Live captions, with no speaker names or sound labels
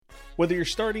Whether you're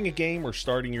starting a game or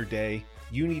starting your day,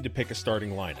 you need to pick a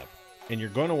starting lineup, and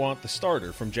you're going to want the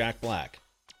starter from Jack Black.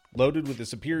 Loaded with the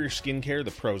superior skincare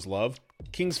the pros love,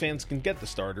 Kings fans can get the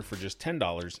starter for just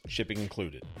 $10, shipping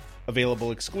included.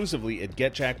 Available exclusively at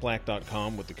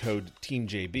getjackblack.com with the code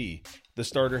TEAMJB, the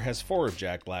starter has 4 of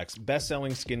Jack Black's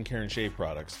best-selling skincare and shave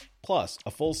products, plus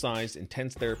a full-size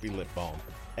Intense Therapy Lip Balm,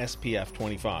 SPF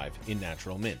 25 in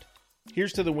natural mint.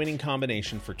 Here's to the winning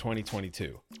combination for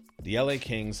 2022. The LA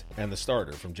Kings and the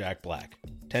starter from Jack Black.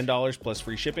 $10 plus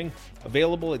free shipping.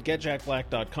 Available at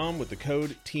getjackblack.com with the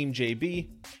code TEAMJB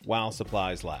while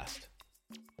supplies last.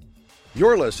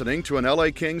 You're listening to an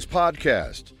LA Kings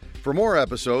podcast. For more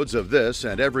episodes of this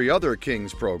and every other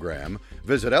Kings program,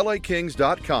 visit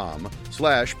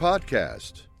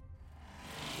lakings.com/podcast.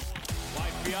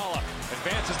 Fiala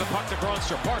advances the puck to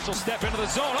Grunster. Partial step into the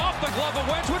zone. Off the glove of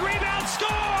Wedgwood. Rebound.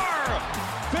 Score!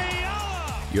 Fiala!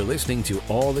 You're listening to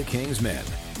All the Kings Men,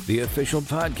 the official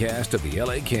podcast of the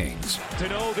LA Kings.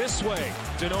 Danault this way.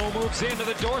 Danault moves into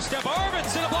the doorstep.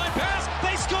 Arvidsson, a blind pass.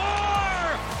 They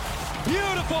score!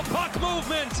 Beautiful puck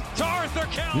movement to Arthur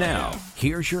Callahan. Now,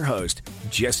 here's your host,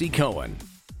 Jesse Cohen.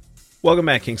 Welcome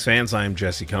back, Kings fans. I'm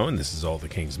Jesse Cohen. This is All the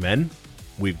Kings Men.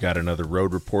 We've got another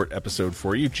Road Report episode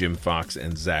for you. Jim Fox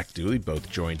and Zach Dooley both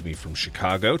joined me from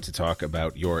Chicago to talk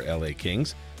about your LA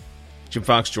Kings. Jim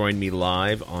Fox joined me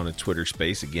live on a Twitter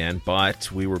space again,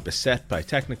 but we were beset by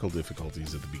technical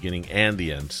difficulties at the beginning and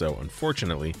the end, so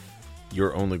unfortunately,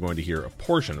 you're only going to hear a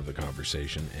portion of the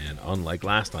conversation, and unlike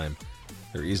last time,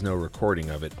 there is no recording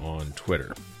of it on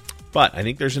Twitter. But I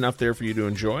think there's enough there for you to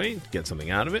enjoy, get something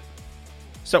out of it.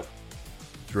 So,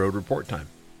 it's Road Report time.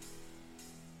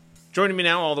 Joining me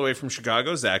now all the way from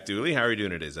Chicago, Zach Dooley. How are you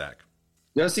doing today, Zach?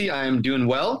 Jesse, I'm doing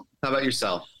well. How about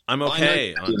yourself? I'm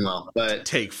okay. I'm doing well, but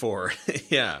take 4.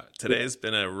 Yeah, today's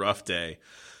been a rough day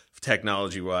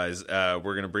technology-wise. We're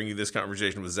going to bring you this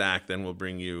conversation with Zach, then we'll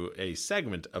bring you a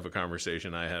segment of a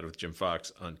conversation I had with Jim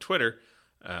Fox on Twitter.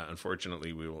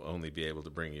 Unfortunately, we will only be able to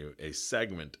bring you a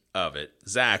segment of it.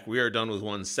 Zach, we are done with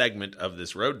one segment of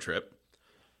this road trip.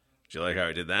 Did you like how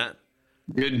I did that?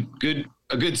 A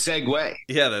good segue.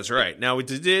 Yeah, that's right. Now, we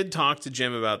did talk to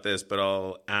Jim about this, but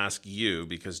I'll ask you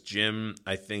because Jim,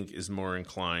 I think, is more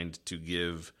inclined to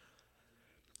give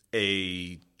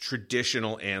a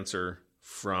traditional answer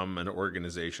from an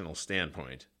organizational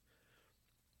standpoint.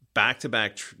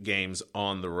 Back-to-back games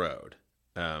on the road.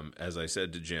 As I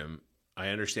said to Jim, I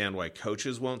understand why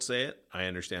coaches won't say it. I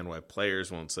understand why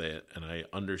players won't say it. And I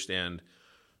understand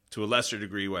to a lesser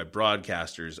degree why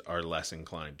broadcasters are less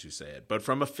inclined to say it. But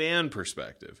from a fan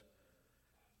perspective,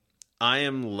 I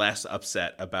am less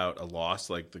upset about a loss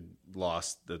like the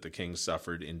loss that the Kings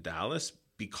suffered in Dallas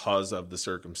because of the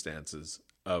circumstances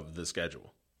of the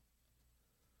schedule.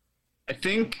 I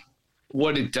think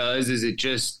what it does is it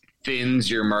just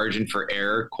thins your margin for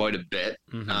error quite a bit.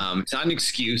 Mm-hmm. It's not an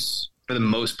excuse for the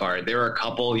most part. There were a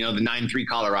couple, the 9-3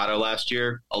 Colorado last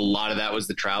year, a lot of that was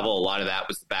the travel. A lot of that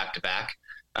was the back-to-back.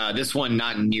 This one,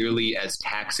 not nearly as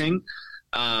taxing,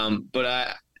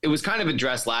 but it was kind of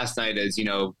addressed last night as,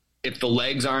 if the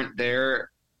legs aren't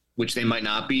there, which they might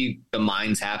not be, the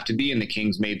minds have to be, and the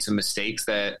Kings made some mistakes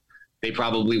that they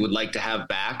probably would like to have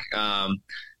back. I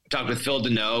talked with Phil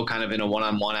Danault kind of in a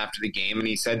one-on-one after the game, and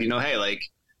he said, hey,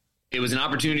 it was an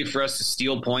opportunity for us to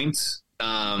steal points,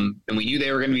 and we knew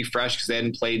they were going to be fresh because they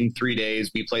hadn't played in 3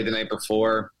 days. We played the night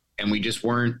before, and we just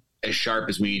weren't as sharp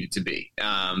as we needed to be.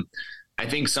 I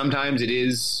think sometimes it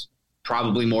is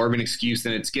probably more of an excuse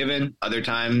than it's given. Other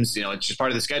times, it's just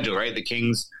part of the schedule, right? The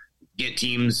Kings get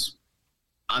teams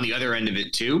on the other end of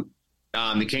it too.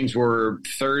 The Kings were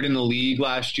 3rd in the league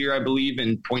last year, I believe,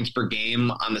 in points per game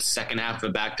on the second half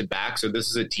of back-to-back. So this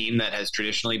is a team that has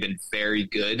traditionally been very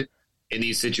good in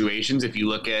these situations if you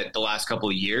look at the last couple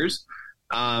of years.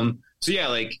 I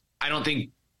don't think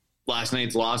last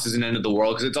night's loss is an end of the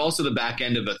world because it's also the back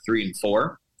end of a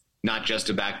 3-4. Not just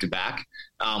a back-to-back,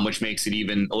 which makes it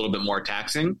even a little bit more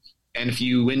taxing. And if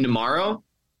you win tomorrow,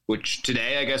 which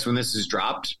today, I guess, when this is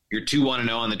dropped, you're 2-1-0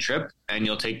 on the trip, and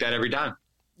you'll take that every time.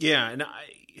 Yeah, and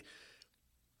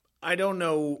I don't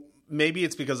know. Maybe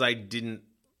it's because I didn't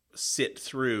sit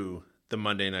through the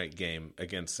Monday night game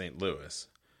against St. Louis.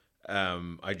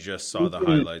 I just saw the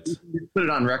highlights. Put it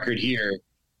on record here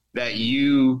that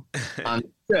you, on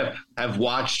the trip, have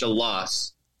watched a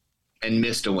loss and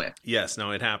missed a win. Yes, no,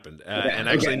 it happened. And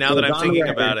actually, now that I'm thinking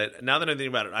about it,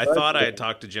 I thought I had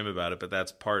talked to Jim about it, but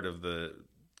that's part of the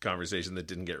conversation that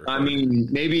didn't get recorded. I mean,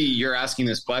 maybe you're asking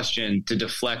this question to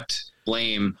deflect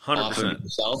blame 100%. Off of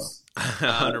yourself.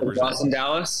 100%. Boston,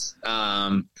 Dallas.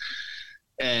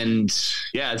 And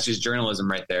yeah, it's just journalism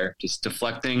right there. Just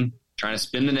deflecting, trying to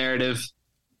spin the narrative.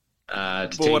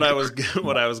 what I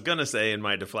was gonna say in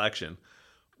my deflection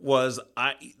was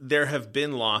there have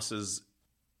been losses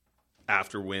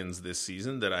after wins this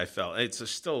season that I felt it's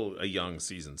still a young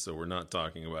season, so we're not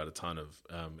talking about a ton of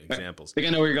examples. I think I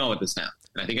know where you're going with this now,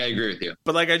 and I think I agree with you.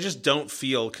 But I just don't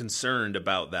feel concerned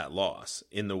about that loss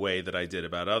in the way that I did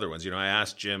about other ones. I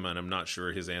asked Jim, and I'm not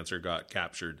sure his answer got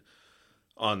captured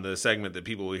on the segment that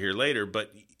people will hear later.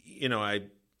 But I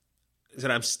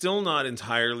said I'm still not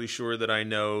entirely sure that I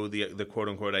know the quote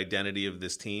unquote identity of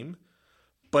this team.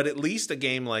 But at least a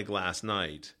game like last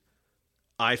night,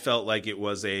 I felt like it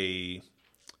was a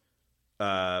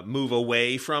move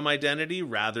away from identity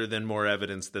rather than more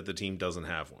evidence that the team doesn't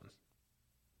have one.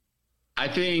 I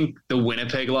think the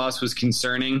Winnipeg loss was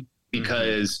concerning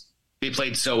because they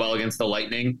played so well against the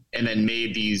Lightning and then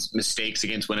made these mistakes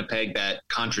against Winnipeg that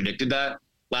contradicted that.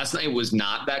 Last night was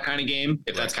not that kind of game,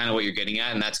 if that's kind of what you're getting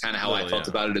at, and that's kind of how I felt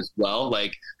about it as well.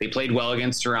 They played well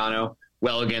against Toronto,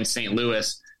 well against St.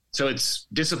 Louis, so it's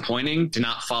disappointing to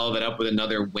not follow that up with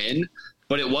another win.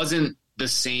 But it wasn't the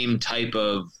same type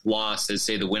of loss as,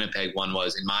 say, the Winnipeg one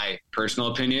was, in my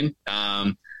personal opinion.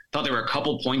 Thought there were a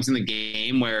couple points in the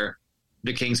game where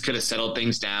the Kings could have settled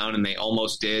things down, and they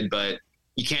almost did. But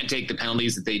you can't take the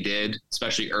penalties that they did,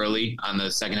 especially early on the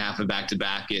second half of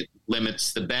back-to-back. It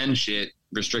limits the bench. It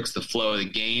restricts the flow of the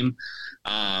game.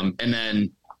 And then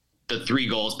the 3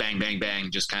 goals, bang, bang,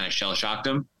 bang, just kind of shell-shocked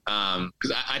them.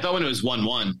 Because I thought when it was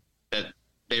 1-1 that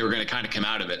they were going to kind of come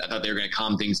out of it. I thought they were going to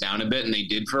calm things down a bit, and they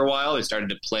did for a while. They started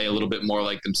to play a little bit more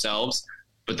like themselves,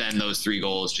 but then those 3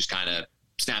 goals just kind of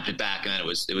snapped it back, and then it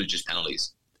was just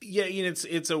penalties. Yeah,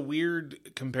 it's a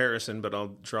weird comparison, but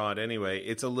I'll draw it anyway.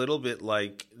 It's a little bit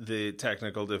like the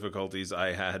technical difficulties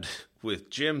I had with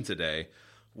Jim today,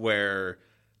 where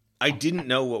I didn't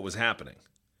know what was happening.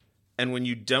 And when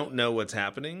you don't know what's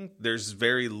happening, there's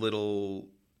very little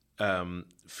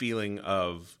feeling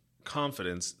of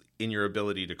confidence in your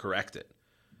ability to correct it.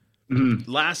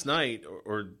 Mm-hmm. Last night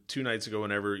or 2 nights ago,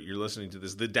 whenever you're listening to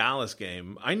this, the Dallas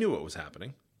game, I knew what was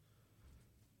happening.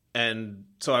 And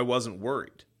so I wasn't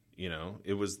worried.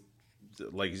 It was,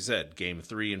 like you said, game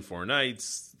 3 in 4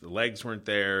 nights. The legs weren't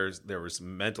there. There were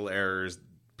some mental errors.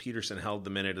 Peterson held the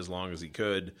minute as long as he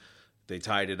could. They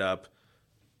tied it up.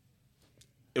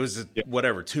 It was a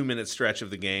 2-minute stretch of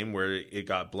the game where it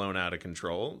got blown out of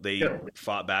control. They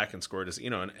fought back and scored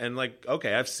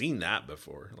okay, I've seen that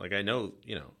before. I know,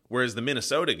 whereas the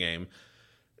Minnesota game,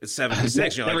 it's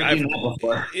 7-6.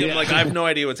 I have no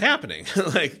idea what's happening.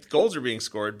 Goals are being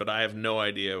scored, but I have no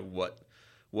idea what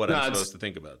I'm supposed to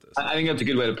think about this. I think that's a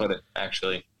good way to put it,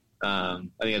 actually. I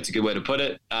think that's a good way to put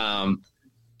it.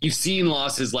 You've seen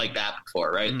losses like that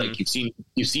before, right? Mm-hmm.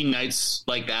 You've seen nights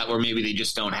like that where maybe they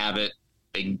just don't have it.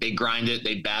 They grind it,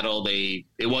 they battle. It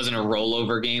wasn't a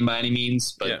rollover game by any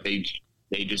means, but they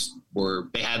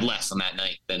had less on that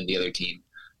night than the other team.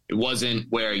 It wasn't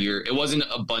it wasn't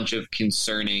a bunch of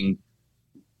concerning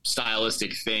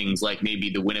stylistic things like maybe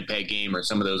the Winnipeg game or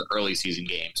some of those early season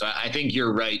games. So I think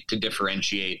you're right to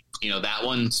differentiate, that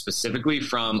one specifically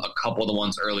from a couple of the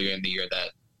ones earlier in the year that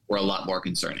were a lot more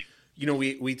concerning.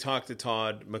 We talked to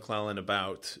Todd McClellan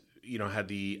about, had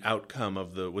the outcome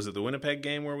of was it the Winnipeg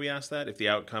game where we asked that? If the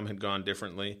outcome had gone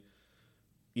differently,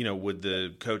 would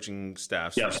the coaching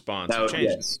staff's response have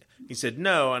changed? Yes. He said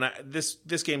no, and this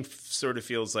game sort of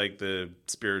feels like the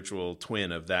spiritual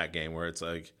twin of that game where it's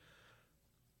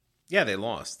they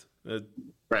lost.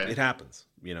 Right. It happens,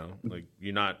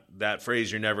 you're not, that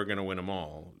phrase, you're never going to win them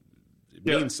all. It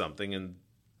means something, and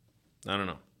I don't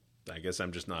know. I guess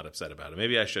I'm just not upset about it.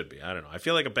 Maybe I should be. I don't know. I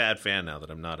feel like a bad fan now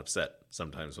that I'm not upset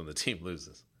sometimes when the team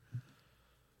loses.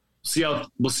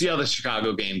 We'll see how the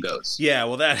Chicago game goes. Yeah,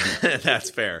 well, that's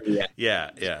fair.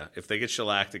 Yeah. If they get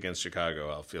shellacked against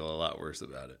Chicago, I'll feel a lot worse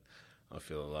about it.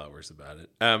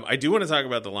 I do want to talk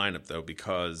about the lineup, though,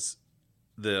 because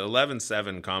the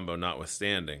 11-7 combo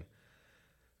notwithstanding,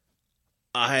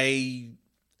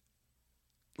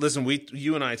 listen,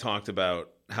 you and I talked about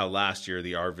how last year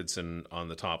the Arvidsson on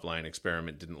the top line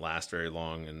experiment didn't last very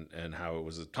long, and how it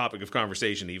was a topic of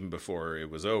conversation even before it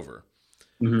was over.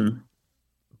 Mm-hmm.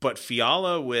 But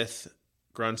Fiala with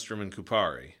Grundstrom and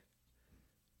Kupari,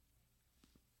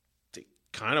 it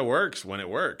kind of works when it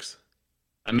works.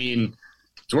 I mean,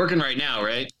 it's working right now,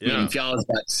 right? Yeah. I mean, Fiala's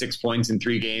got 6 points in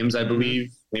 3 games, I believe.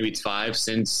 Mm-hmm. Maybe it's 5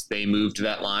 since they moved to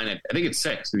that line. I think it's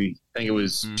 6. I think it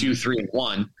was 2, 3, and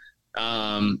 1.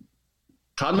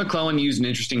 Todd McClellan used an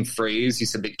interesting phrase. He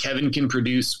said that Kevin can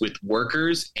produce with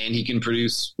workers and he can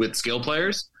produce with skill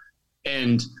players.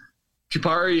 And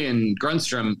Kupari and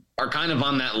Grundstrom are kind of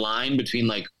on that line between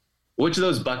which of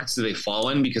those buckets do they fall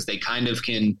in, because they kind of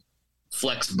can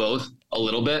flex both a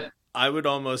little bit. I would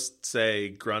almost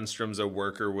say Grundstrom's a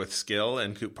worker with skill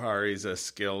and Kupari's a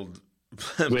skilled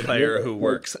player who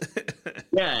works.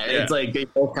 Yeah, it's like they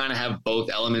both kind of have both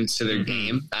elements to their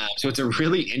game. So it's a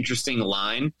really interesting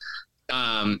line.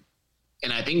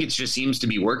 And I think it just seems to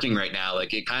be working right now.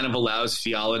 Like it kind of allows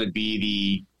Fiala to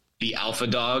be the alpha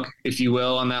dog, if you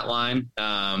will, on that line.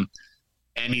 And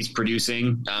he's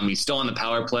producing. He's still on the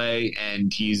power play,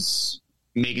 and he's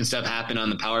making stuff happen on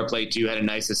the power play too. Had a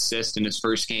nice assist in his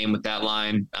first game with that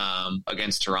line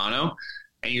against Toronto.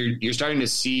 And you're starting to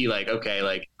see like, okay,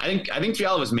 like I think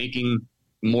Fiala was making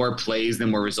more plays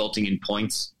than were resulting in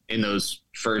points in those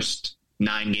first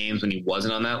 9 games when he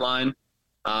wasn't on that line.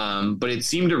 But it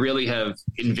seemed to really have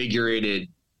invigorated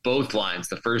both lines,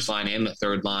 the first line and the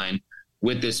third line,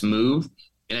 with this move.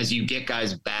 And as you get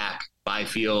guys back,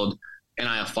 Byfield and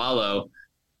Iafallo,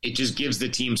 it just gives the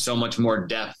team so much more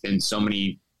depth and so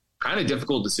many kind of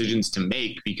difficult decisions to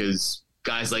make, because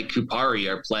guys like Kupari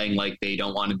are playing like they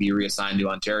don't want to be reassigned to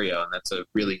Ontario, and that's a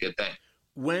really good thing.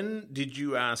 When did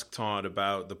you ask Todd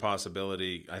about the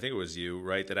possibility, I think it was you,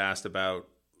 right, that asked about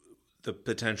the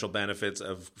potential benefits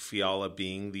of Fiala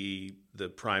being the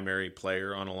primary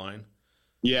player on a line?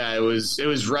 Yeah, it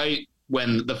was right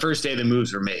when the first day the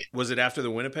moves were made. Was it after the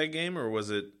Winnipeg game, or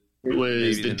was it? It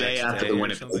was the day after the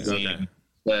Winnipeg game.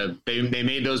 Okay. They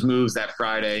made those moves that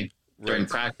Friday during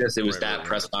practice. It was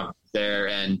press conference there,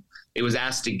 and it was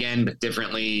asked again, but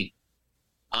differently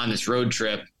on this road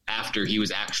trip after he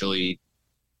was actually,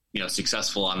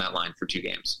 successful on that line for 2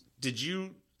 games. Did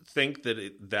you think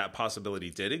that that possibility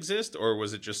did exist, or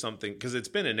was it just something, because it's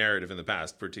been a narrative in the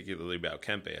past, particularly about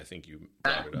Kempe? I think you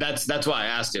brought it up. That's why I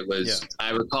asked it.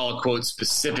 I recall a quote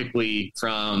specifically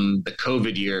from the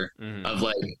COVID year of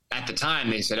like, at the time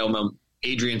they said,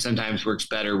 Adrian sometimes works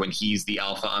better when he's the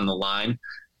alpha on the line.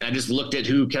 And I just looked at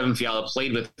who Kevin Fiala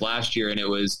played with last year, and it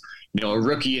was, a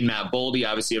rookie in Matt Boldy,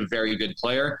 obviously a very good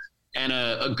player, and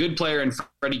a good player in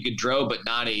Freddie Gaudreau, but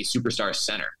not a superstar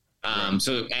center.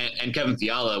 So Kevin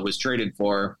Fiala was traded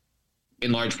for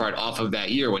in large part off of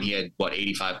that year when he had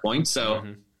 85 points. So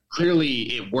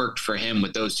clearly it worked for him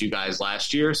with those 2 guys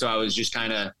last year. So I was just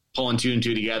kind of pulling 2 and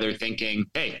 2 together, thinking,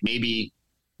 hey, maybe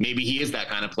he is that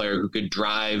kind of player who could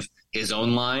drive his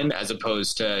own line as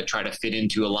opposed to try to fit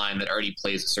into a line that already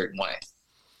plays a certain way.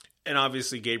 And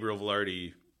obviously Gabriel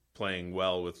Velarde playing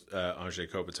well with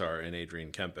Anze Kopitar and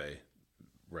Adrian Kempe,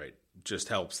 right, just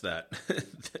helps that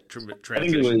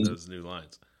transition those new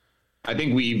lines. I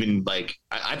think we even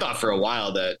I thought for a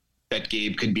while that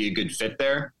Gabe could be a good fit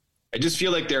there. I just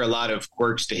feel like there are a lot of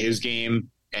quirks to his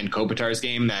game and Kopitar's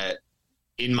game that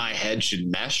in my head should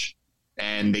mesh,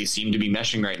 and they seem to be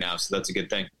meshing right now. So that's a good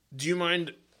thing. Do you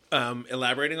mind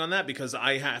elaborating on that? Because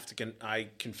I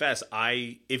confess,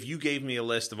 if you gave me a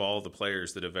list of all the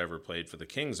players that have ever played for the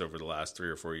Kings over the last 3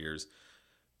 or 4 years,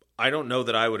 I don't know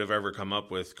that I would have ever come up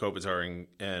with Kopitar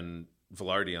and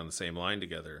Velarde on the same line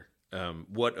together.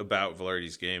 What about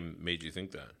Velarde's game made you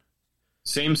think that?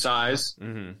 Same size,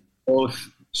 both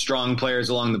strong players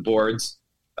along the boards,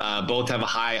 both have a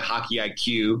high hockey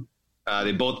IQ.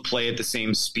 They both play at the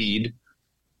same speed,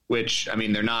 which,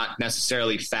 they're not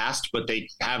necessarily fast, but they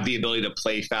have the ability to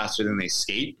play faster than they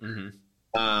skate.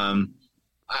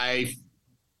 I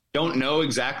don't know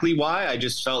exactly why. I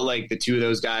just felt like the 2 of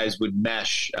those guys would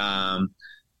mesh.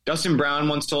 Dustin Brown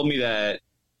once told me that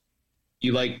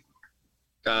you like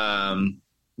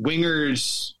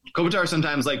wingers. Kopitar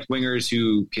sometimes liked wingers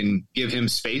who can give him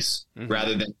space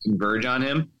rather than converge on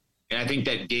him. And I think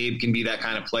that Gabe can be that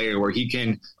kind of player where he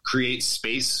can create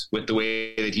space with the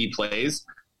way that he plays.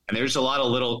 And there's a lot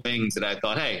of little things that I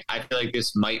thought, hey, I feel like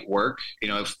this might work,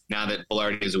 if now that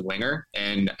Velarde is a winger.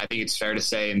 And I think it's fair to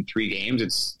say in 3 games,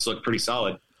 it's looked pretty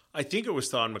solid. I think it was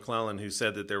Todd McClellan who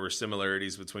said that there were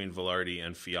similarities between Velarde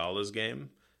and Fiala's game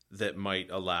that might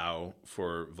allow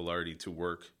for Velarde to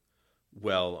work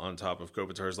well on top of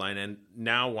Kopitar's line. And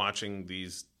now watching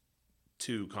these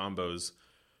 2 combos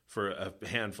for a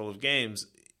handful of games,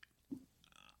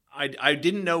 I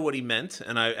didn't know what he meant,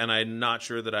 and I'm not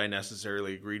sure that I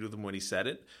necessarily agreed with him when he said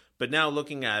it. But now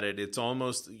looking at it, it's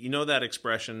almost, that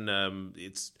expression,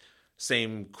 it's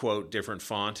same quote, different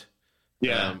font.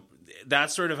 Yeah.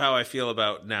 That's sort of how I feel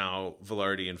about now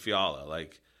Velarde and Fiala,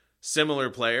 like similar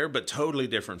player, but totally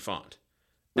different font.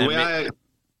 The way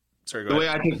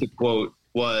I think the quote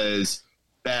was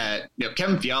that,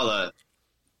 Kevin Fiala,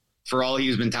 for all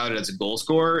he's been touted as a goal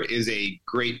scorer, is a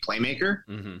great playmaker.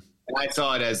 And I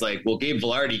saw it as Gabe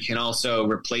Velarde can also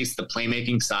replace the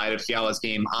playmaking side of Fiala's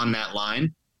game on that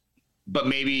line, but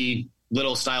maybe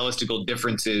little stylistical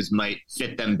differences might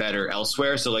fit them better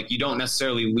elsewhere. So you don't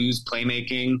necessarily lose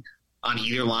playmaking on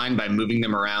either line by moving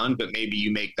them around, but maybe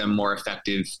you make them more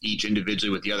effective each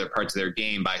individually with the other parts of their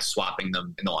game by swapping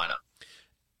them in the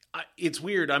lineup. It's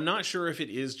weird. I'm not sure if it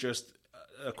is just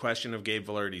a question of Gabe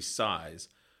Vilardi's size,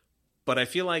 but I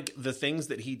feel like the things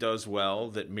that he does well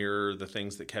that mirror the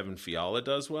things that Kevin Fiala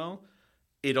does well,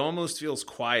 it almost feels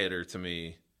quieter to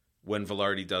me when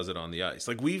Vilardi does it on the ice.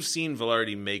 Like, we've seen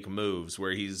Vilardi make moves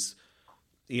where he's,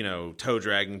 toe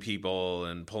dragging people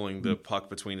and pulling the puck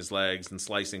between his legs and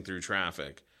slicing through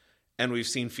traffic. And we've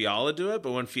seen Fiala do it,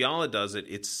 but when Fiala does it,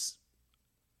 it's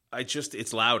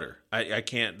louder. I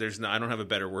don't have a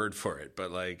better word for it,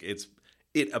 but like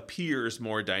it appears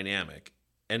more dynamic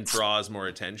and draws more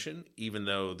attention, even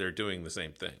though they're doing the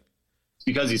same thing. It's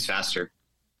because he's faster.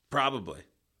 Probably.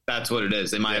 That's what it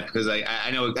is. They might have, because I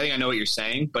think I know what you're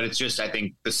saying, but it's just, I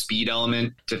think, the speed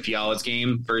element to Fiala's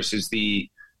game versus the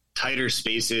tighter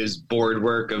spaces, board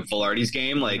work of Vilardi's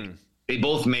game. Like, they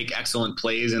both make excellent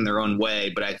plays in their own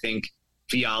way, but I think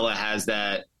Fiala has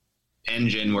that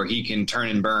engine where he can turn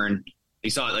and burn. You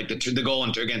saw it like the goal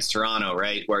against Toronto,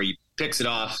 right? Where he picks it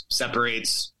off,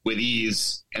 separates with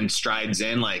ease, and strides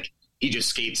in. Like, he just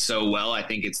skates so well. I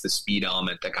think it's the speed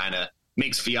element that kind of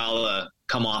makes Fiala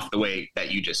come off the way that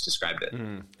you just described it.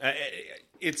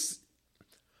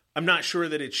 I'm not sure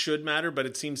that it should matter, but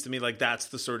it seems to me like that's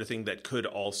the sort of thing that could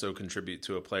also contribute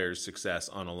to a player's success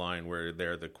on a line where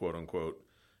they're the quote unquote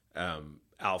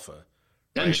alpha.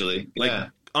 Potentially, right? yeah.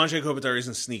 Like, Anze Kopitar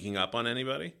isn't sneaking up on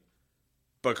anybody,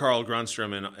 but Carl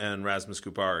Grundstrom and Rasmus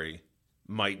Kupari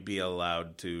might be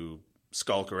allowed to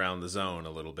skulk around the zone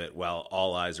a little bit while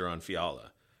all eyes are on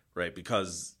Fiala, right?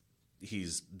 Because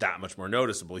he's that much more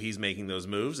noticeable. He's making those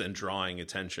moves and drawing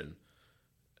attention.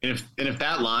 And if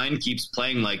that line keeps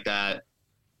playing like that,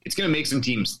 it's going to make some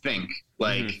teams think,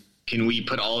 like, can we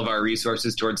put all of our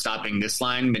resources towards stopping this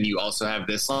line? Then you also have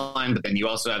this line, but then you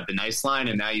also have the nice line.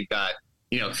 And now you've got,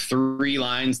 3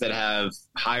 lines that have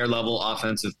higher level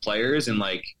offensive players. And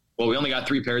like, well, we only got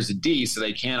 3 pairs of D, so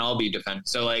they can't all be defensive.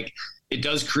 So like, it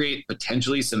does create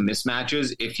potentially some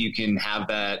mismatches if you can have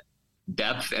that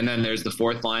depth. And then there's the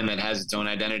 4th line that has its own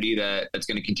identity that's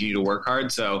going to continue to work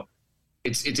hard. So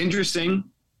it's interesting.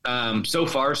 So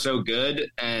far, so good,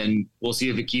 and we'll see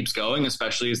if it keeps going,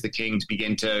 especially as the Kings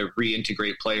begin to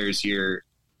reintegrate players here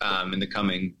in the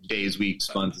coming days,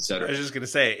 weeks, months, etc. I was just going to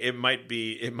say it might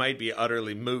be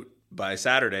utterly moot by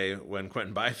Saturday when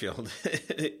Quentin Byfield,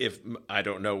 if I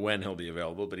don't know when he'll be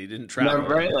available, but he didn't travel.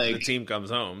 Right, like, the team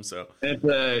comes home, so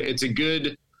it's a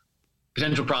good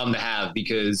potential problem to have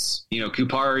because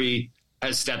Kupari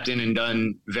has stepped in and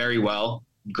done very well.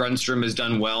 Grundstrom has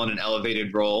done well in an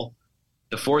elevated role.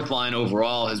 The 4th line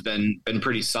overall has been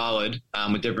pretty solid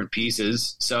with different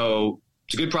pieces. So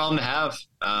it's a good problem to have.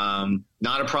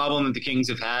 Not a problem that the Kings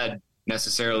have had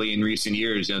necessarily in recent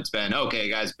years. It's been, okay,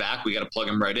 guys, back, we got to plug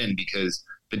them right in because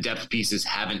the depth pieces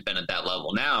haven't been at that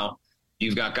level. Now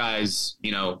you've got guys,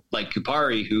 like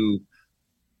Kupari, who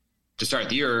to start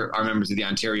the year are members of the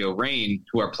Ontario Reign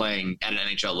who are playing at an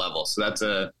NHL level. So it's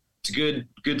a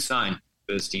good sign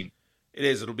for this team. It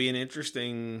is. It'll be an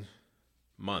interesting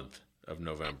month of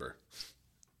November.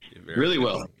 Really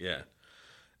will. Yeah.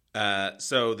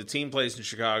 So the team plays in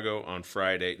Chicago on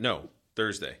Thursday.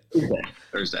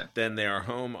 Thursday. Then they are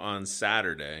home on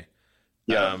Saturday.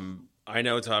 Yeah. I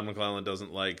know Todd McClellan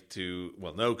doesn't like to,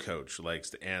 no coach likes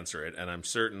to answer it, and I'm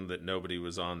certain that nobody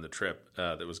was on the trip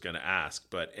that was going to ask,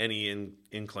 but any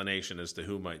inclination as to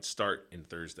who might start in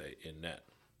Thursday in net?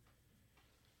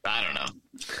 I don't know.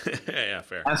 Yeah,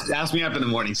 fair. Ask me after the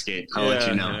morning skate. I'll let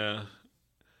you know. Yeah.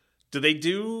 Do they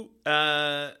do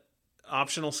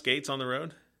optional skates on the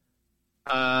road?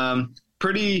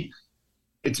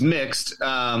 It's mixed.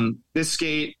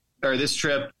 This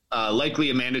trip, likely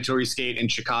a mandatory skate in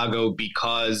Chicago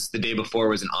because the day before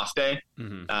was an off day.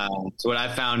 So what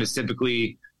I've found is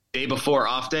typically day before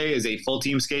off day is a full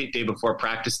team skate. Day before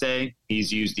practice day,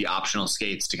 he's used the optional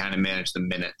skates to kind of manage the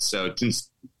minutes. So since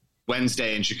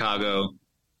Wednesday in Chicago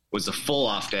was a full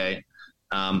off day,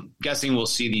 guessing we'll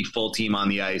see the full team on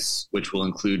the ice, which will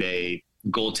include a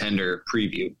goaltender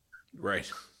preview.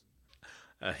 Right.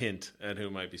 A hint at who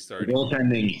might be starting.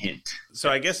 Goaltending hint. So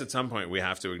I guess at some point we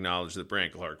have to acknowledge that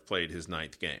Brandt Clarke played his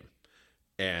 9th game.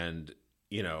 And,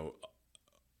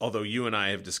 although you and I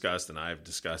have discussed, and I've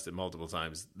discussed it multiple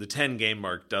times, the 10-game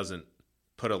mark doesn't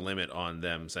put a limit on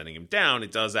them sending him down.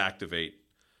 It does activate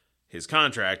his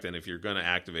contract, and if you're going to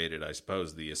activate it, I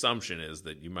suppose the assumption is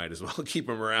that you might as well keep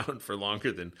him around for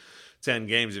longer than 10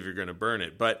 games if you're going to burn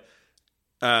it. But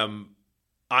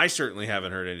I certainly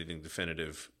haven't heard anything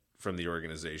definitive from the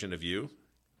organization. Have you?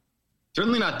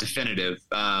 certainly not definitive.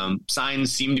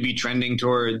 Signs seem to be trending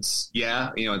towards,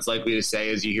 it's likely to say,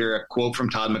 as you hear a quote from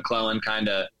Todd McClellan kind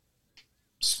of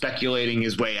speculating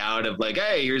his way out of like,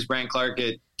 hey, here's Brandt Clarke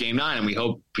at game 9, and we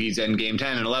hope he's in game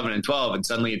 10 and 11 and 12, and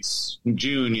suddenly it's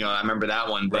June. I remember that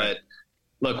one. Right.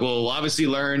 But look, we'll obviously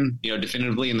learn,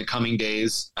 definitively in the coming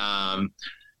days.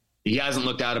 He hasn't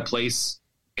looked out of place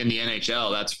in the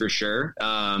NHL, that's for sure.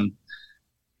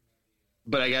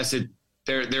 But I guess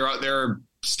there are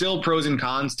still pros and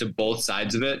cons to both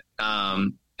sides of it.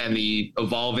 And the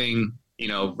evolving,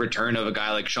 return of a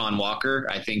guy like Sean Walker,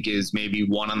 I think, is maybe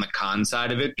one on the con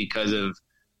side of it because of,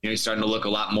 he's starting to look a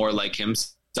lot more like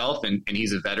himself, and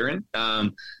he's a veteran.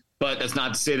 But that's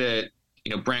not to say that,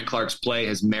 Brandt Clarke's play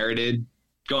has merited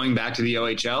going back to the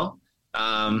OHL.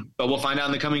 But we'll find out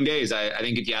in the coming days. I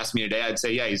think if you asked me today, I'd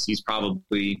say, yeah, he's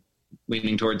probably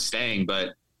leaning towards staying, but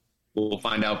we'll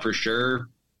find out for sure,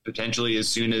 potentially as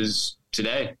soon as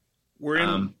today. We're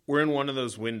in one of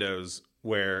those windows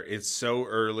where it's so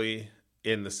early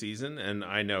in the season, and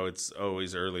I know it's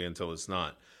always early until it's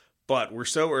not, but we're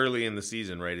so early in the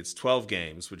season, right? It's 12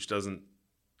 games, which doesn't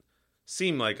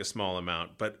seem like a small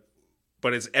amount, but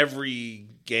it's every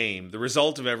game. The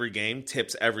result of every game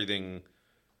tips everything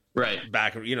right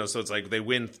back. So it's like they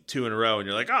win 2 in a row, and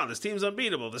you're like, oh, this team's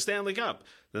unbeatable, the Stanley Cup.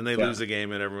 Then they lose a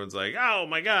game, and everyone's like, oh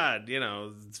my God,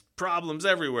 it's problems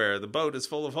everywhere. The boat is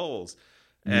full of holes.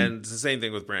 Mm-hmm. And it's the same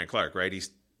thing with Brandt Clarke, right? He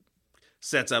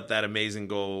sets up that amazing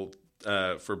goal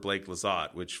for Blake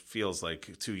Lizotte, which feels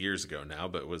like 2 years ago now,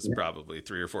 but was probably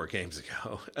 3 or 4 games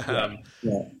ago.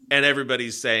 And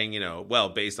everybody's saying, well,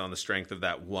 based on the strength of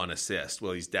that one assist,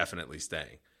 well, he's definitely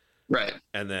staying. Right.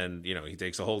 And then, he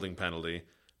takes a holding penalty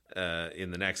in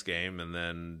the next game, and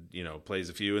then, plays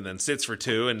a few and then sits for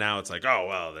 2. And now it's like, oh,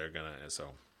 well, they're going to, so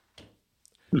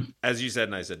as you said,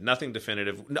 and I said, nothing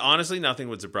definitive. Honestly, nothing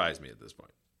would surprise me at this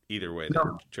point, either way they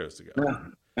chose to go. Yeah.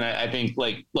 And I think,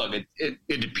 look,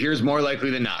 it appears more likely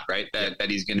than not, right, that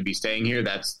he's going to be staying here.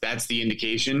 That's the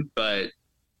indication, but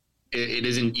it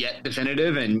isn't yet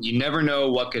definitive, and you never know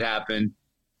what could happen.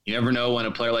 You never know when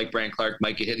a player like Brandt Clarke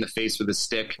might get hit in the face with a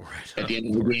stick at the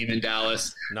end of the game in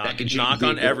Dallas. That could knock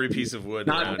on every piece of wood.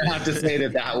 Not to say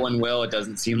that one will. It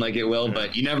doesn't seem like it will,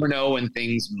 but you never know when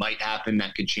things might happen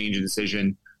that could change a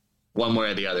decision one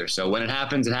way or the other. So when it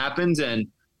happens, it happens. And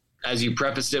as you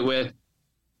prefaced it with,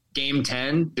 game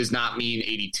 10 does not mean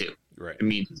 82. Right. It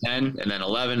means 10 and then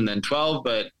 11 and then 12,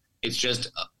 but it's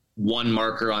just one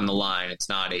marker on the line. It's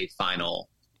not a final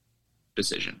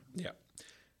decision. Yeah.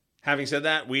 Having said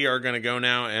that, we are going to go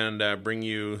now and bring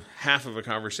you half of a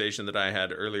conversation that I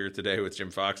had earlier today with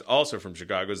Jim Fox, also from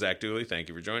Chicago. Zach Dooley, thank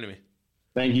you for joining me.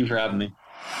 Thank you for having me.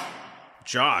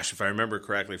 Josh, if I remember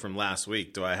correctly from last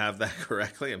week, do I have that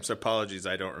correctly? I'm so apologies,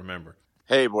 I don't remember.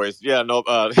 Hey, boys. Yeah, no,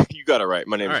 you got it right.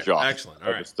 My name is Josh. Excellent.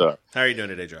 All right. How are you doing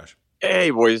today, Josh? Hey,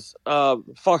 boys.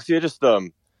 Foxy, I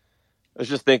was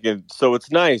just thinking, so it's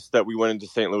nice that we went into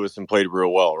St. Louis and played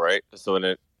real well, right? So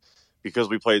because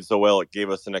we played so well, it gave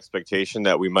us an expectation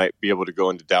that we might be able to go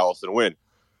into Dallas and win,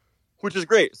 which is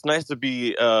great. It's nice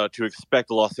to expect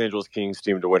the Los Angeles Kings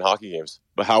team to win hockey games.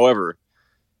 But however,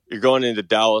 you're going into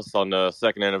Dallas on the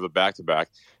second end of a back-to-back.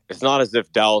 It's not as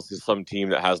if Dallas is some team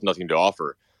that has nothing to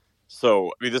offer.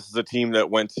 So, this is a team that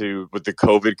went with the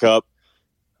COVID Cup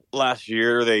last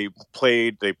year. They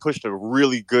pushed a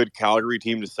really good Calgary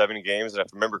team to 7 games. And if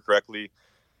I remember correctly,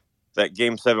 that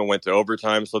game 7 went to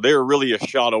overtime. So they were really a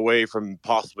shot away from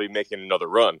possibly making another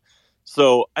run.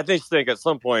 So I just think at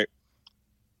some point,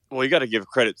 well, you got to give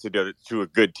credit to a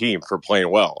good team for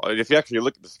playing well. If you actually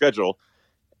look at the schedule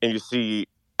and you see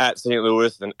at St.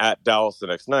 Louis and at Dallas the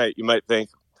next night, you might think,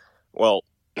 well,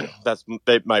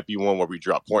 that might be one where we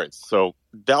drop points. So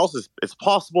it's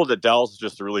possible that Dallas is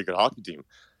just a really good hockey team.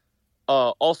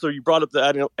 Also, you brought up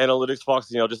the analytics,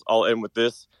 Fox. I'll end with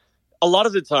this. A lot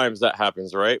of the times that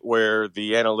happens, right, where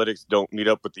the analytics don't meet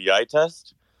up with the eye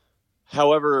test.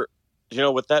 However,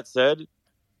 with that said,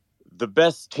 the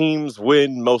best teams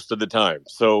win most of the time.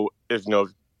 So if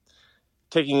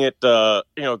taking it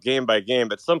game by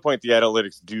game, at some point the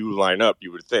analytics do line up,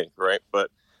 you would think, right? But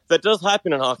that does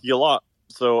happen in hockey a lot.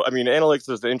 So, analytics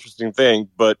is an interesting thing,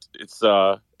 but it's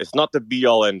not the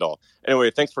be-all, end-all. Anyway,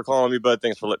 thanks for calling me, bud.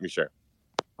 Thanks for letting me share.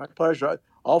 My pleasure.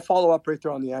 I'll follow up right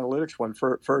there on the analytics one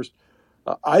first.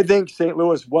 I think St.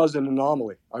 Louis was an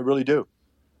anomaly. I really do.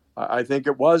 I think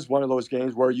it was one of those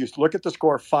games where you look at the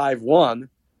score 5-1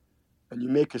 and you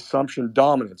make assumption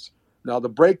dominance. Now, the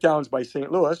breakdowns by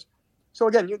St. Louis. So,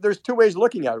 again, there's 2 ways of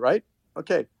looking at it, right?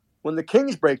 Okay, when the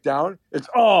Kings break down, it's,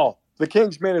 the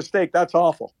Kings made a mistake. That's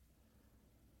awful.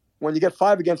 When you get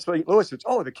 5 against St. Louis, it's,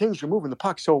 the Kings are moving the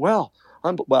puck so well.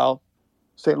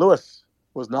 St. Louis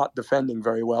was not defending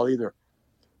very well either.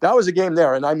 That was a game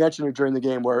there, and I mentioned it during the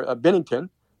game where Binnington,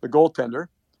 the goaltender,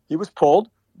 he was pulled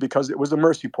because it was a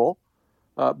mercy pull,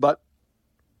 but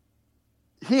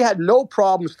he had no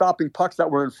problem stopping pucks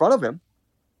that were in front of him.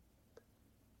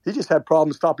 He just had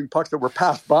problems stopping pucks that were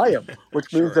passed by him,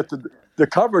 which means that the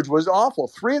coverage was awful.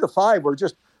 3 of the 5 were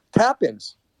just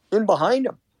tap-ins in behind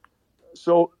him.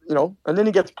 So, and then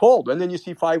he gets pulled, and then you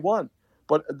see 5-1.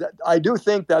 But I do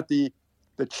think that the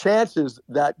chances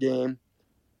that game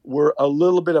were a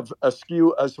little bit of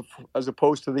askew as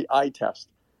opposed to the eye test.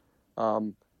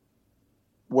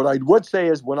 What I would say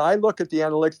is when I look at the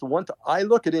analytics, I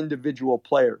look at individual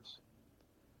players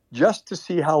just to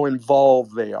see how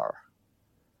involved they are.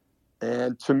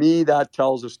 And to me, that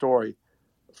tells a story.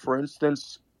 For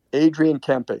instance, Adrian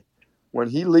Kempe, when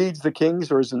he leads the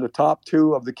Kings or is in the top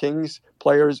 2 of the Kings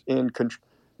players in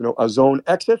a zone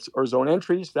exits or zone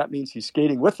entries, that means he's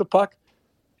skating with the puck,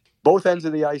 both ends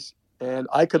of the ice. And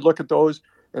I could look at those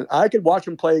and I could watch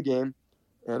him play a game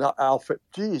and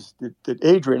did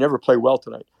Adrian ever play well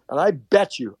tonight? And I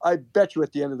bet you at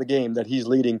the end of the game that he's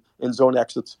leading in zone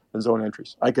exits and zone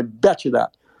entries. I can bet you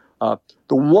that.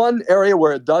 The one area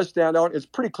where it does stand out, it's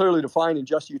pretty clearly defined, and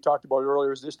Jesse, you talked about it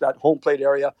earlier, is just that home plate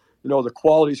area, the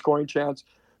quality scoring chance.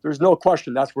 There's no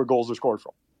question that's where goals are scored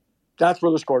from. That's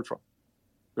where they're scored from.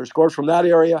 They're scored from that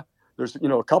area. There's,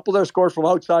 a couple that are scored from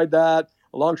outside that,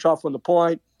 a long shot from the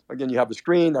point. Again, you have the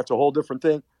screen. That's a whole different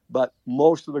thing. But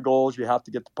most of the goals, you have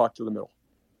to get the puck to the middle.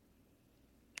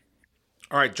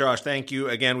 All right, Josh, thank you.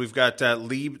 Again, we've got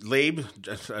Leib.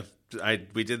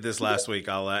 We did this last week.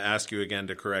 I'll ask you again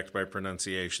to correct my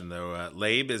pronunciation, though.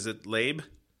 Leib, is it Leib?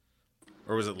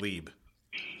 Or was it Leib?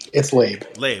 It's Leib.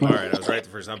 Leib, all right. I was right the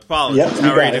first time. Apologies.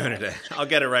 How are you doing today? I'll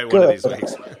get it right one of these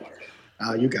weeks.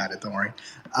 You got it. Don't worry.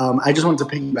 I just wanted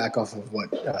to piggyback off of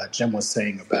what Jim was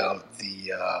saying about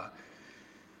the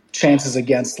chances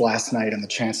against last night and the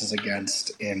chances against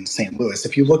in St. Louis.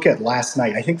 If you look at last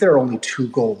night, I think there are only 2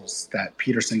 goals that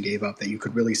Peterson gave up that you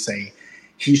could really say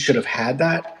he should have had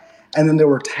that. And then there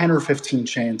were 10 or 15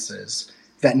 chances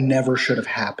that never should have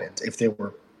happened if they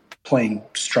were playing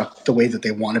the way that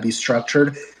they want to be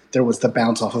structured. There was the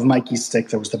bounce off of Mikey's stick.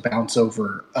 There was the bounce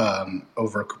over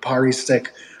Kupari's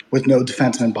stick with no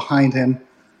defenseman behind him.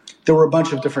 There were a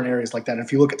bunch of different areas like that.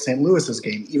 If you look at St. Louis's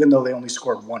game, even though they only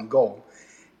scored 1 goal,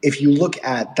 if you look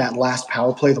at that last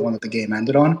power play, the one that the game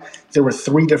ended on, there were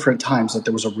 3 different times that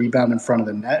there was a rebound in front of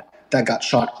the net that got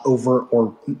shot over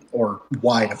or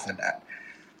wide of the net.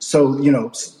 So,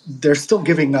 they're still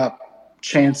giving up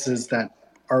chances that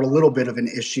are a little bit of an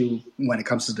issue when it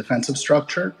comes to defensive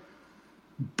structure,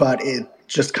 but it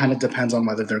just kind of depends on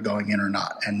whether they're going in or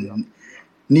not. And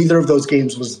neither of those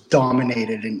games was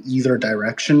dominated in either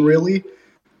direction, really.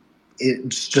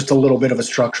 It's just a little bit of a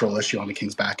structural issue on the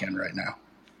Kings' back end right now.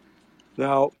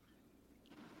 Now,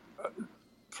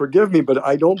 forgive me, but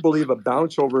I don't believe a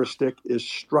bounce over a stick is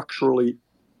structurally,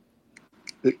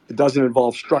 it doesn't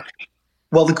involve structure.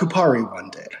 Well, the Kupari one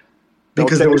did,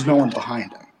 because there was no one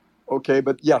behind him. Okay,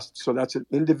 but yes, so that's an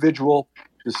individual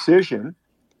decision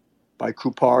by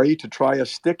Kupari to try a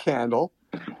stick handle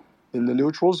in the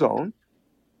neutral zone.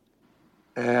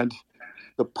 And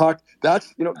the puck,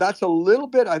 that's a little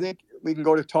bit, I think we can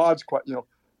go to Todd's question,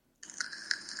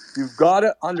 you've got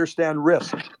to understand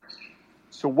risk.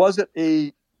 So was it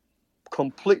a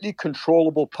completely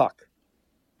controllable puck?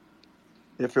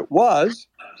 If it was,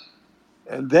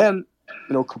 and then,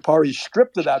 Kupari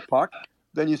stripped of that puck,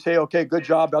 then you say, okay, good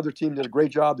job. The other team did a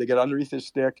great job. They get underneath his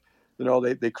stick.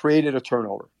 They created a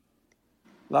turnover.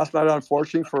 Last night,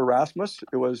 unfortunately for Erasmus,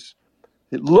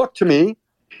 it looked to me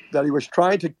that he was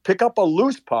trying to pick up a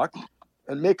loose puck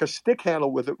and make a stick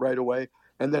handle with it right away,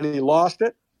 and then he lost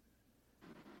it.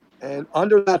 And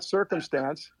under that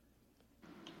circumstance,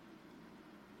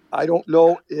 I don't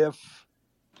know if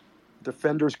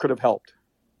defenders could have helped.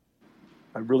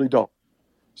 I really don't.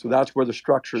 So that's where the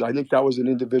structure, I think that was an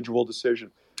individual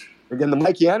decision. Again, the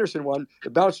Mikey Anderson one,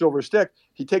 it bounced over a stick.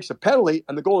 He takes a penalty,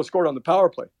 and the goal is scored on the power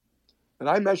play. And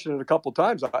I mentioned it a couple of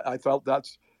times. I felt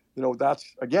that's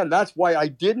why I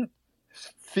didn't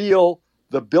feel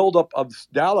the buildup of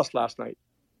Dallas last night.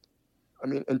 I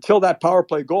mean, until that power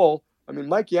play goal,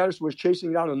 Mikey Anderson was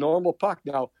chasing down a normal puck.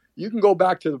 Now, you can go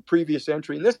back to the previous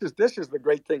entry, and this is the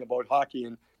great thing about hockey.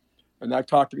 And I've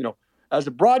talked to, as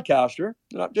a broadcaster,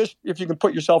 just if you can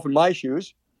put yourself in my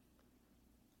shoes,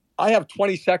 I have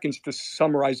 20 seconds to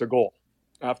summarize a goal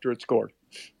after it's scored.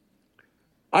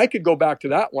 I could go back to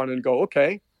that one and go,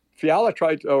 okay, Fiala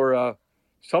tried to, or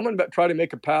someone tried to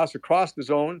make a pass across the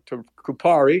zone to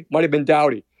Kupari, might have been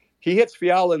Doughty. He hits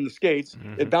Fiala in the skates.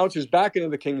 It bounces back into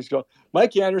the Kings' goal.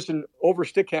 Mikey Anderson over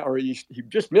stick hand, or he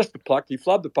just missed the puck. He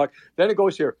flubbed the puck. Then it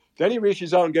goes here. Then he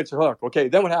reaches out and gets a hook. Okay,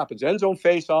 then what happens? End zone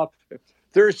face off.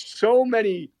 There's so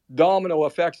many domino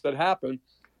effects that happen,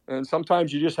 and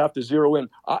sometimes you just have to zero in.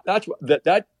 That's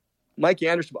that Mikey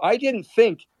Anderson. I didn't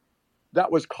think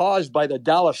that was caused by the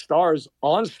Dallas Stars'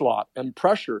 onslaught and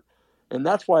pressure, and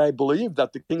that's why I believe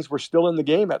that the Kings were still in the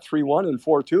game at 3-1 and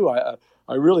 4-2.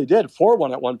 I really did.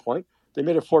 4-1 at one point. They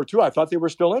made it 4-2. I thought they were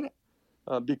still in it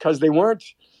because they weren't.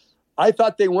 I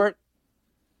thought they weren't.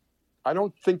 I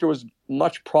don't think there was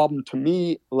much problem to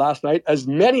me last night, as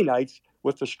many nights,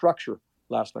 with the structure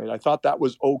last night. I thought that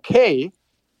was okay.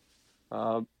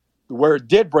 Where it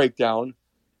did break down,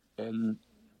 and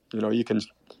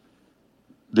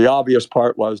the obvious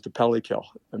part was the penalty kill.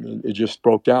 I mean, it just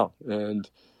broke down. And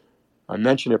I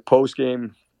mentioned it post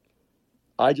game.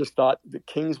 I just thought the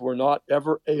Kings were not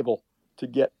ever able to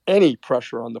get any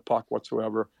pressure on the puck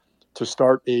whatsoever to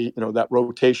start that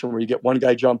rotation where you get one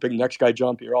guy jumping, next guy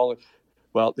jumping.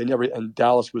 They never, and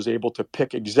Dallas was able to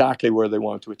pick exactly where they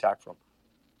wanted to attack from.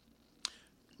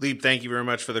 Leap, thank you very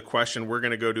much for the question. We're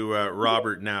going to go to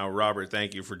Robert now. Robert,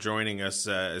 thank you for joining us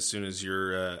as soon as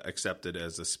you're accepted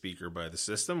as a speaker by the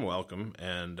system. Welcome.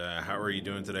 And how are you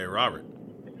doing today, Robert?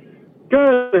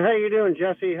 Good. How you doing,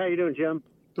 Jesse? How you doing, Jim?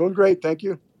 Doing great, thank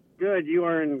you. Good. You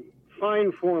are in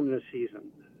fine form this season.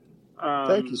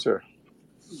 Thank you, sir.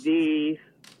 The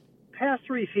past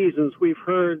 3 seasons, we've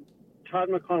heard Todd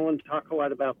McLellan talk a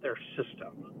lot about their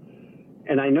system.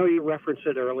 And I know you referenced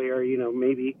it earlier,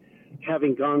 maybe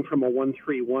having gone from a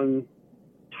 1-3-1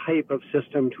 type of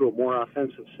system to a more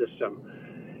offensive system.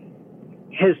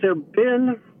 Has there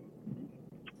been...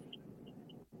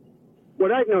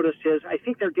 What I've noticed is I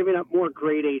think they're giving up more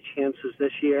grade A chances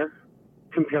this year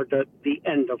compared to the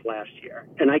end of last year.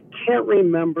 And I can't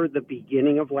remember the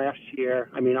beginning of last year.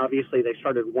 I mean, obviously they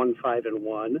started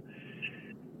 1-5-1.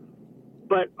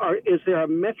 But is there a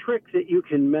metric that you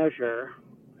can measure?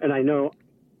 And I know,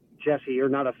 Jesse, you're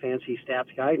not a fancy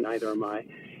stats guy, neither am I.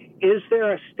 Is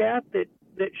there a stat that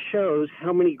shows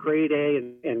how many grade A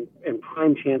and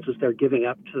prime chances they're giving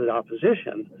up to the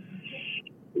opposition?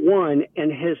 One,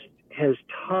 and has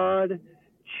Todd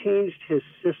changed his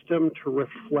system to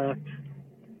reflect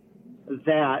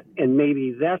that, and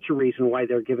maybe that's a reason why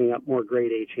they're giving up more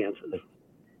grade A chances?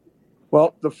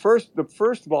 Well, the first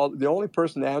of all, the only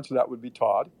person to answer that would be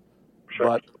Todd. Sure.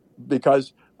 But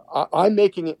because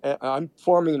I'm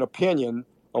forming an opinion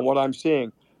on what I'm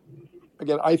seeing.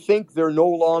 Again, I think they're no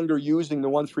longer using the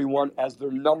 1-3-1 as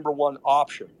their number one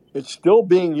option. It's still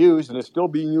being used, and it's still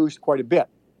being used quite a bit.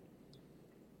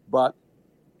 But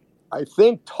I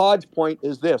think Todd's point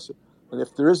is this, and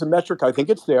if there is a metric, I think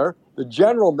it's there. The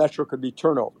general metric would be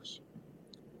turnovers.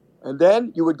 And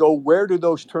then you would go, where do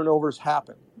those turnovers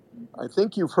happen? I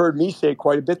think you've heard me say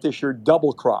quite a bit this year,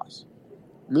 double cross.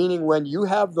 Meaning when you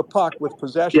have the puck with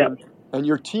possession and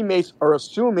your teammates are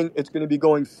assuming it's going to be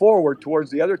going forward towards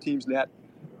the other team's net,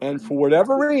 and for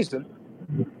whatever reason,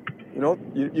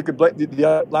 you could blame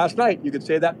last night. You could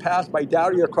say that pass by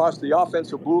Doughty across the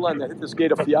offensive blue line that hit the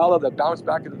skate of Fiala that bounced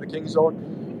back into the Kings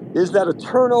zone. Is that a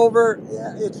turnover?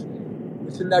 Yeah, it's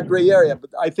in that gray area. But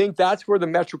I think that's where the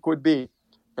metric would be,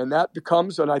 and that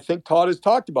becomes. And I think Todd has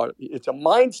talked about it. It's a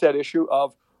mindset issue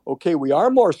of okay, we are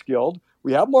more skilled.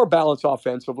 We have more balance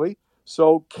offensively.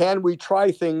 So can we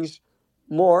try things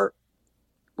more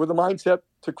with a mindset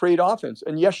to create offense?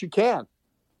 And yes, you can.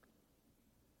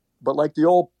 But like the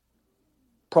old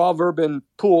proverb in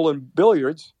pool and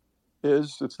billiards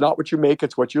is, it's not what you make,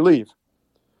 it's what you leave.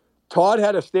 Todd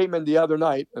had a statement the other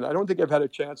night, and I don't think I've had a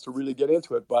chance to really get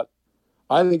into it, but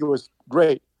I think it was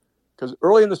great. Because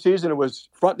early in the season, it was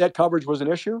front net coverage was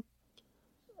an issue.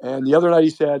 And the other night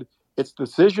he said, it's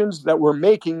decisions that we're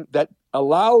making that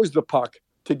allows the puck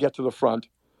to get to the front.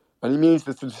 And he means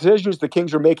that the decisions the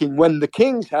Kings are making when the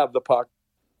Kings have the puck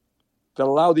that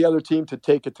allow the other team to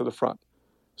take it to the front.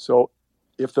 So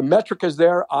if the metric is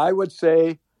there, I would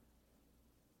say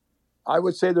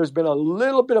there's been a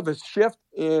little bit of a shift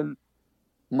in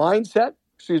mindset,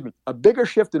 a bigger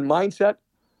shift in mindset,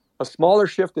 a smaller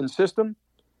shift in system,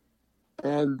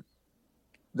 and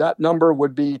that number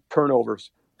would be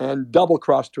turnovers and double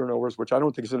cross turnovers, which I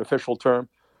don't think is an official term,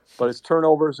 but it's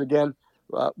turnovers again,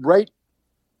 right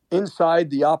inside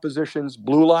the opposition's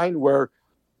blue line where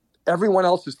everyone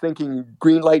else is thinking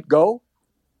green light, go.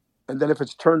 And then if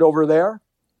it's turned over there,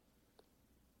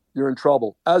 you're in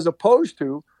trouble. As opposed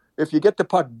to if you get the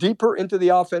puck deeper into the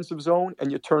offensive zone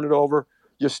and you turn it over,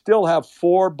 you still have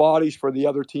 4 bodies for the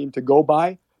other team to go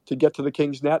by to get to the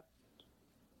Kings net.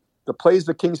 The plays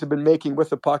the Kings have been making with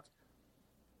the puck,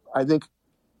 I think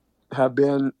have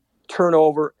been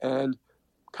turnover and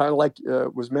kind of like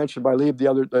was mentioned by Lieb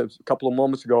a couple of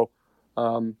moments ago,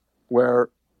 where,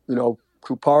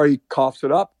 Kupari coughs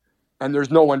it up and there's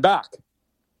no one back.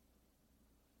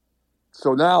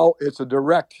 So now it's a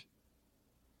direct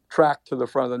track to the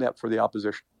front of the net for the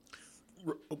opposition.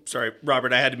 Sorry,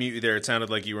 Robert, I had to mute you there. It sounded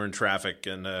like you were in traffic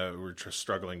and we're just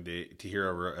struggling to hear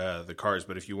over the cars.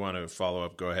 But if you want to follow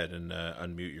up, go ahead and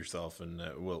unmute yourself, and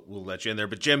we'll let you in there.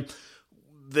 But Jim,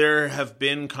 there have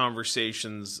been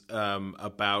conversations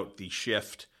about the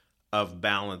shift of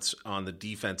balance on the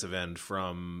defensive end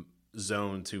from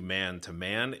zone to man,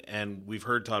 and we've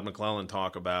heard Todd McLellan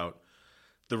talk about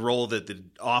the role that the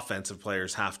offensive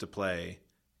players have to play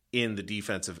in the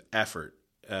defensive effort.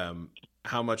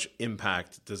 How much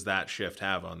impact does that shift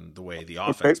have on the way the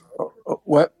offense?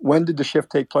 When did the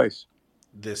shift take place?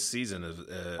 This season.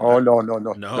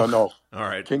 No. All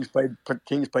right. Kings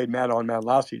played man on man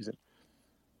last season.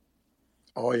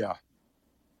 Oh yeah,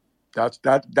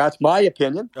 that's my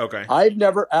opinion. Okay. I've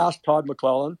never asked Todd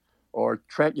McLellan or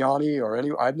Trent Yawney or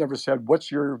I've never said,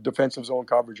 "What's your defensive zone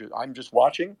coverage?" I'm just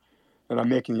watching, and I'm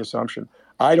making the assumption.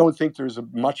 I don't think there's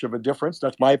much of a difference.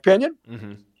 That's my opinion.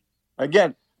 Mm-hmm.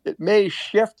 Again, it may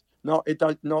shift. No, it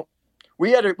does. No,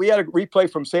 we had a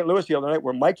replay from St. Louis the other night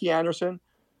where Mikey Anderson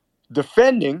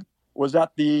defending was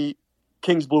at the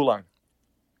Kings blue line.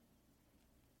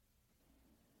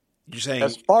 You're saying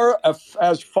as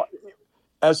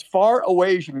far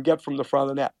away as you can get from the front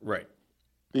of the net, right?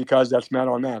 Because that's man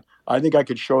on man. I think I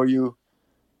could show you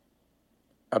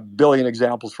a billion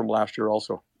examples from last year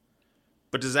also.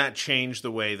 But does that change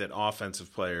the way that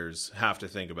offensive players have to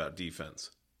think about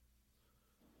defense?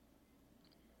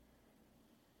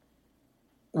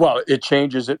 Well, it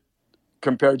changes it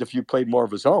compared to if you played more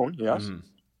of a zone, yes. Mm-hmm.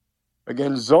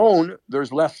 Again, zone,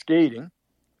 there's less skating.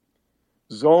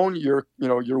 Zone, you're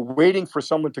waiting for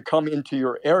someone to come into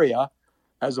your area,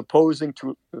 as opposing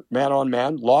to man on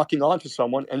man, locking onto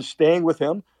someone and staying with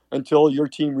him until your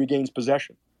team regains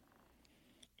possession.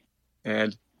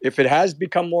 And if it has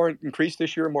become more increased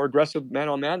this year, more aggressive man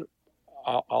on man,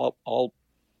 I'll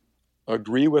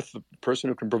agree with the person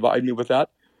who can provide me with that,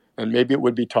 and maybe it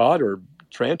would be Todd or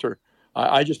Trent, or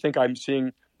I just think I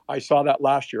saw that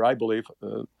last year, I believe,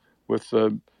 with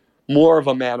more of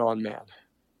a man on man.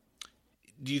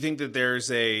 Do you think that there's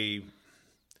a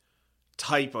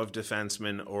type of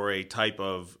defenseman or a type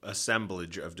of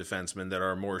assemblage of defensemen that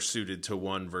are more suited to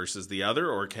one versus the other,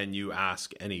 or can you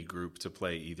ask any group to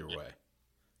play either way?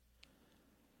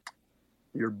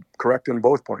 You're correct in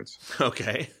both points.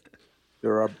 Okay.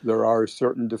 There are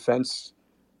certain defenders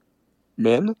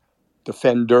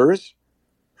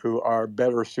who are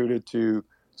better suited to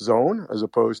zone as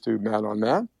opposed to man on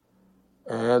man,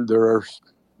 and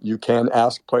you can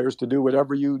ask players to do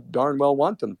whatever you darn well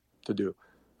want them to do.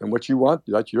 And what you want,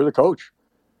 you're the coach.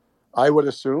 I would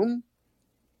assume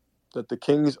that the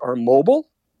Kings are mobile,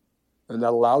 and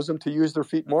that allows them to use their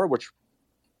feet more, which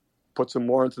puts them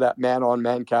more into that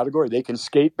man-on-man category. They can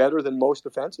skate better than most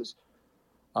defenses.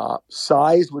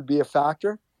 Size would be a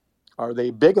factor. Are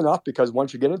they big enough? Because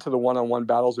once you get into the one-on-one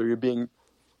battles, or you're being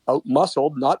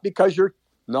out-muscled, not because you're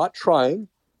not trying,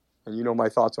 and you know my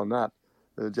thoughts on that,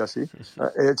 Jesse.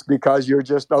 It's because you're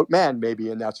just outmanned maybe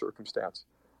in that circumstance.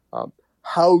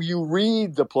 How you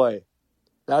read the play,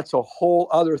 that's a whole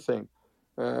other thing.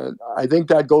 And I think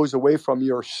that goes away from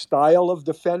your style of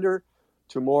defender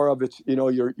to more of it's,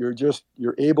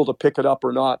 you're able to pick it up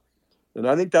or not. And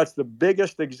I think that's the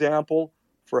biggest example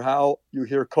for how you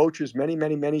hear coaches many,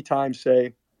 many, many times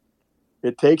say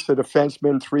it takes a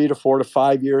defenseman 3 to 4 to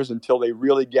 5 years until they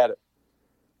really get it.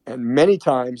 And many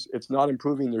times it's not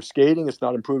improving their skating, it's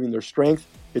not improving their strength,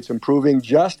 it's improving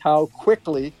just how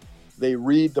quickly they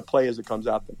read the play as it comes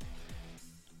at them.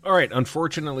 All right,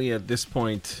 unfortunately at this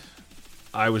point,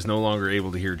 I was no longer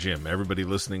able to hear Jim. Everybody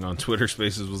listening on Twitter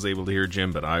Spaces was able to hear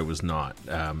Jim, but I was not.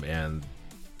 And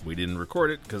we didn't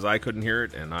record it because I couldn't hear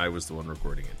it, and I was the one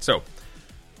recording it. So,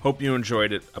 hope you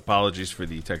enjoyed it. Apologies for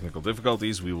the technical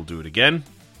difficulties. We will do it again.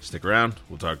 Stick around.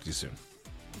 We'll talk to you soon.